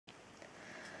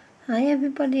Hi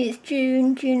everybody, it's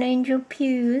June Angel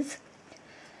Pews.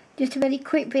 Just a very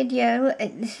quick video.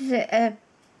 This is a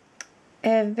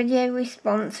video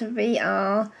response, a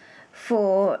VR,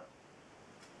 for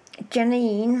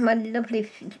Janine, my lovely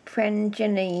friend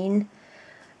Janine.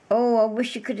 Oh, I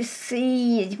wish you could have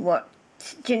seen what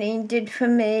Janine did for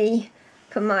me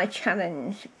for my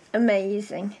challenge.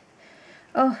 Amazing.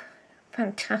 Oh,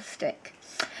 fantastic.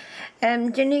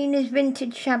 Janine is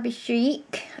Vintage Shabby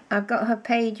Chic. I've got her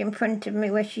page in front of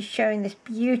me where she's showing this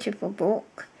beautiful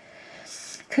book.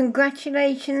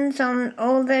 Congratulations on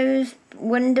all those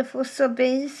wonderful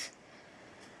subbies.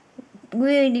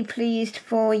 Really pleased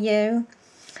for you.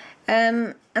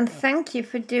 And thank you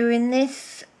for doing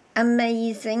this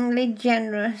amazingly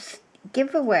generous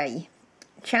giveaway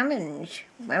challenge.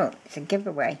 Well, it's a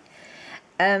giveaway.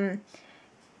 There's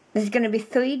going to be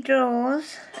 3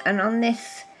 draws, and on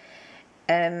this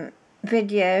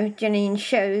video Janine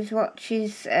shows what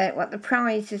the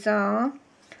prizes are.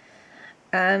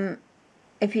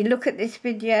 If you look at this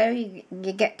video,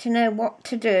 you get to know what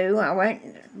to do. I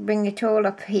won't bring it all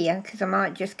up here because I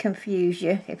might just confuse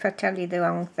you if I tell you the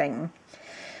wrong thing.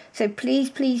 So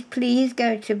please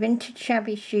go to Vintage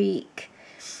Shabby Chic.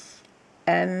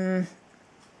 Mention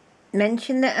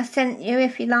that I sent you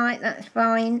if you like, that's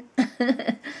fine.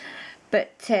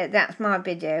 But that's my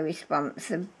video response.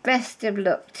 The best of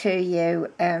luck to you,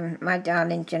 my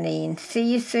darling Janine.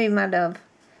 See you soon, my love.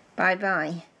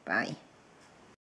 Bye-bye. Bye.